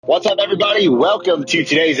What's up, everybody? Welcome to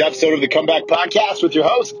today's episode of the Comeback Podcast with your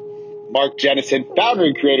host, Mark Jennison, founder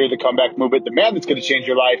and creator of the Comeback Movement, the man that's going to change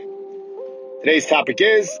your life. Today's topic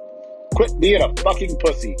is quit being a fucking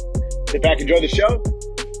pussy. Sit back, enjoy the show.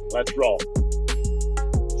 Let's roll.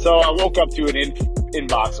 So I woke up to an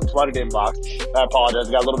inbox, a flooded inbox. I apologize.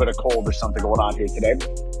 I got a little bit of cold or something going on here today.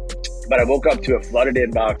 But I woke up to a flooded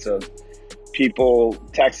inbox of people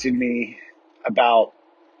texting me about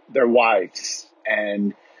their wives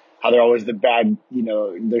and how they're always the bad,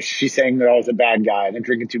 she's saying they're always a bad guy and they're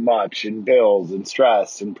drinking too much and bills and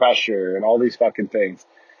stress and pressure and all these fucking things.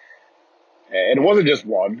 And it wasn't just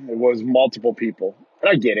one, it was multiple people.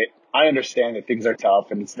 And I get it. I understand that things are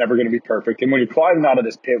tough and it's never going to be perfect. And when you're climbing out of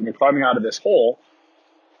this pit, when you're climbing out of this hole,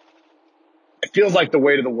 it feels like the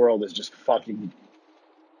weight of the world is just fucking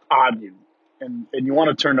on you. And you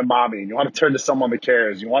want to turn to mommy and you want to turn to someone that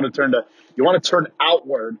cares. You want to turn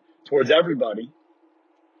outward towards everybody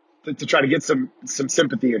to try to get some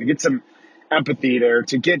sympathy or to get some empathy there,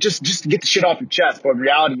 to get just to get the shit off your chest. But in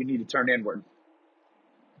reality, you need to turn inward.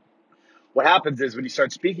 What happens is when you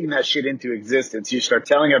start speaking that shit into existence, you start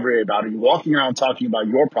telling everybody about it. You're walking around talking about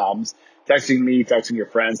your problems, texting me, texting your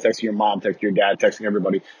friends, texting your mom, texting your dad, texting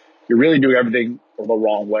everybody. You're really doing everything the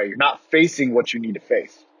wrong way. You're not facing what you need to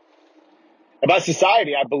face. And by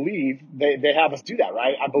society, I believe they have us do that,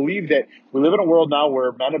 right? I believe that we live in a world now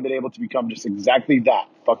where men have been able to become just exactly that,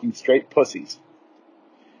 fucking straight pussies.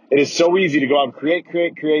 It is so easy to go out and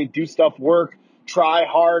create, do stuff, work, try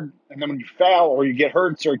hard, and then when you fail or you get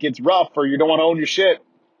hurt or it gets rough or you don't want to own your shit,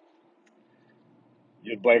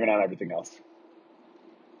 you blame it on everything else.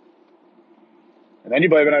 And then you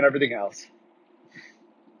blame it on everything else.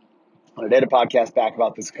 I did a podcast back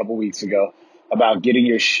about this a couple weeks ago about getting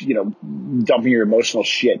your, dumping your emotional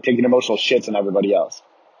shit, taking emotional shits on everybody else.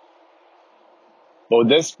 But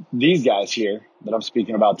with these guys here that I'm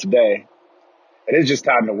speaking about today, it is just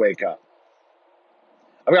time to wake up.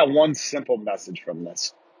 I've got one simple message from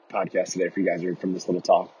this podcast today for you guys, or from this little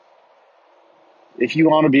talk. If you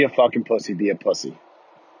want to be a fucking pussy, be a pussy.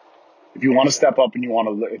 If you want to step up and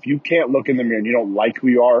if you can't look in the mirror and you don't like who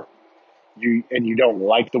you are, and you don't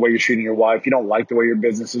like the way you're treating your wife, you don't like the way your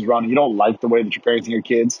business is run, you don't like the way that you're parenting your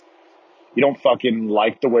kids, you don't fucking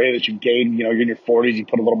like the way that you gain, you're in your 40s, you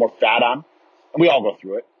put a little more fat on, and we all go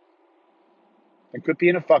through it. And quit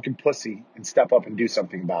being a fucking pussy and step up and do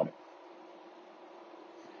something about it.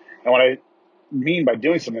 And what I mean by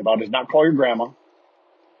doing something about it is not call your grandma.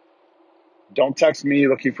 Don't text me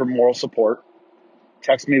looking for moral support.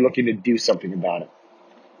 Text me looking to do something about it.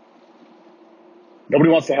 Nobody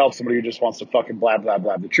wants to help somebody who just wants to fucking blah, blah,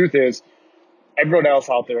 blah. The truth is, everyone else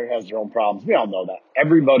out there has their own problems. We all know that.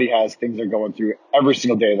 Everybody has things they're going through every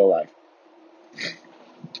single day of their life.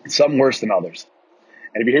 Some worse than others.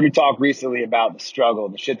 And if you hear me talk recently about the struggle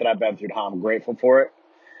and the shit that I've been through and how I'm grateful for it,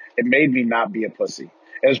 it made me not be a pussy.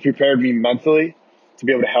 It has prepared me mentally to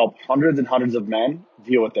be able to help hundreds and hundreds of men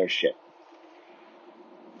deal with their shit.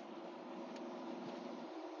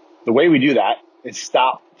 The way we do that is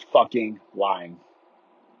stop fucking lying.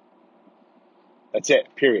 That's it,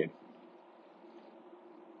 period.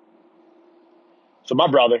 So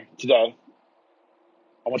my brother, today,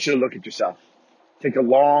 I want you to look at yourself. Take a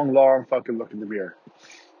long, long fucking look in the mirror.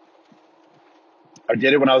 I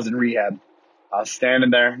did it when I was in rehab. I was standing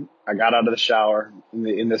there. I got out of the shower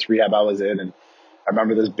in this rehab I was in, and I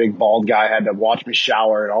remember this big bald guy had to watch me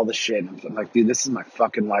shower and all this shit. And I'm like, dude, this is my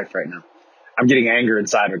fucking life right now. I'm getting anger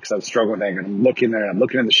inside of it because I was struggling with anger. And I'm looking there and I'm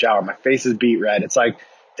looking in the shower. My face is beat red. It's like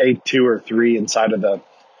day 2 or 3 inside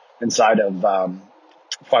of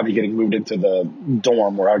finally getting moved into the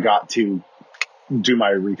dorm where I got to do my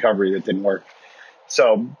recovery that didn't work.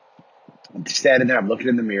 So I'm standing there. I'm looking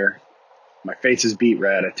in the mirror. My face is beat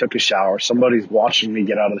red. I took a shower. Somebody's watching me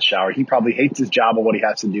get out of the shower. He probably hates his job and what he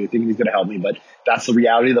has to do, thinking he's going to help me, but that's the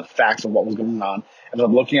reality of the facts of what was going on. And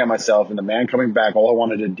I'm looking at myself, and the man coming back, all I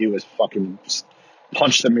wanted to do was fucking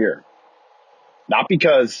punch the mirror. Not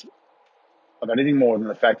because of anything more than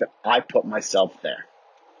the fact that I put myself there.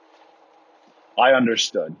 I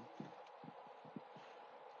understood.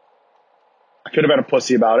 I could have been a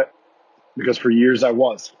pussy about it, because for years I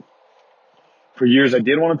was. For years I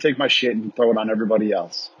did want to take my shit and throw it on everybody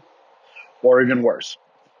else. Or even worse,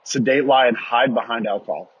 sedate, lie, and hide behind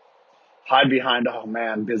alcohol. Hide behind, oh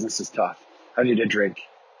man, business is tough. I need a drink.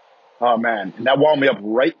 Oh man. And that wound me up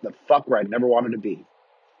right the fuck where I never wanted to be.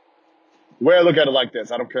 The way I look at it like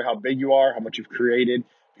this, I don't care how big you are, how much you've created,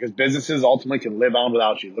 because businesses ultimately can live on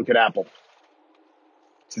without you. Look at Apple.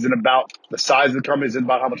 This isn't about the size of the company. This isn't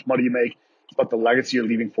about how much money you make. It's about the legacy you're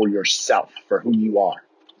leaving for yourself, for who you are.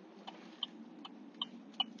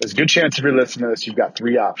 There's a good chance if you're listening to this, you've got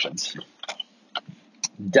three options: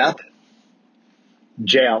 death,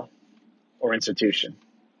 jail, or institution.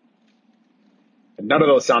 And none of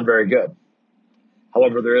those sound very good.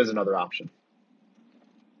 However, there is another option.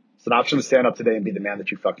 It's an option to stand up today and be the man that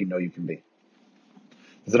you fucking know you can be.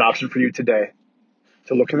 There's an option for you today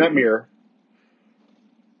to look in that mirror,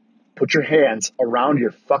 put your hands around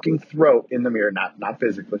your fucking throat in the mirror, not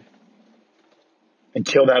physically, and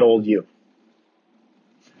kill that old you.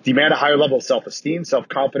 Demand a higher level of self-esteem,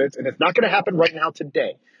 self-confidence, and it's not going to happen right now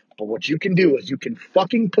today. But what you can do is you can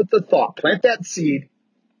fucking put the thought, plant that seed,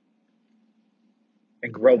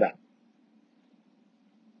 and grow that.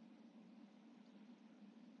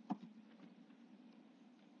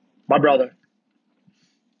 My brother,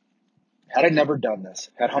 had I never done this,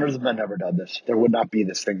 had hundreds of men never done this, there would not be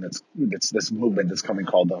this thing that's this movement that's coming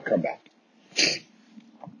called the comeback.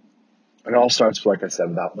 And it all starts, like I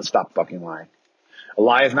said, let's stop fucking lying. A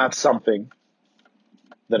lie is not something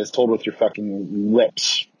that is told with your fucking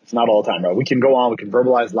lips. It's not all the time, right? We can go on, we can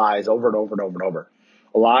verbalize lies over and over and over and over.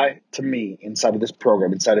 A lie, to me, inside of this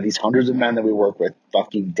program, inside of these hundreds of men that we work with,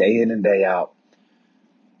 fucking day in and day out,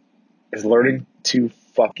 is learning to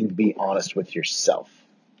fucking be honest with yourself.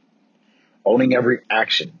 Owning every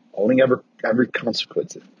action, owning every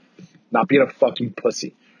consequence, not being a fucking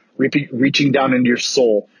pussy, reaching down into your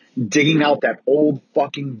soul, digging out that old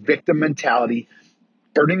fucking victim mentality,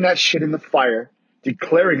 burning that shit in the fire,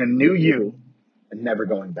 declaring a new you, and never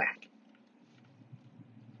going back.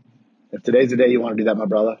 If today's the day you want to do that, my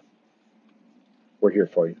brother, we're here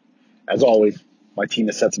for you. As always, my team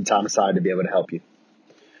has set some time aside to be able to help you.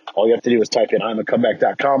 All you have to do is type in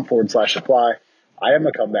iamacomeback.com/apply,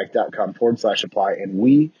 iamacomeback.com/apply, and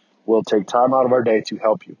we will take time out of our day to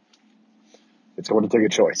help you. It's going to take a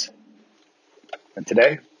choice. And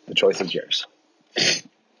today, the choice is yours.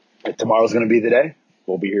 If tomorrow's going to be the day,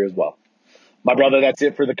 we'll be here as well. My brother, that's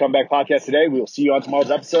it for the Comeback Podcast today. We will see you on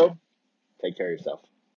tomorrow's episode. Take care of yourself.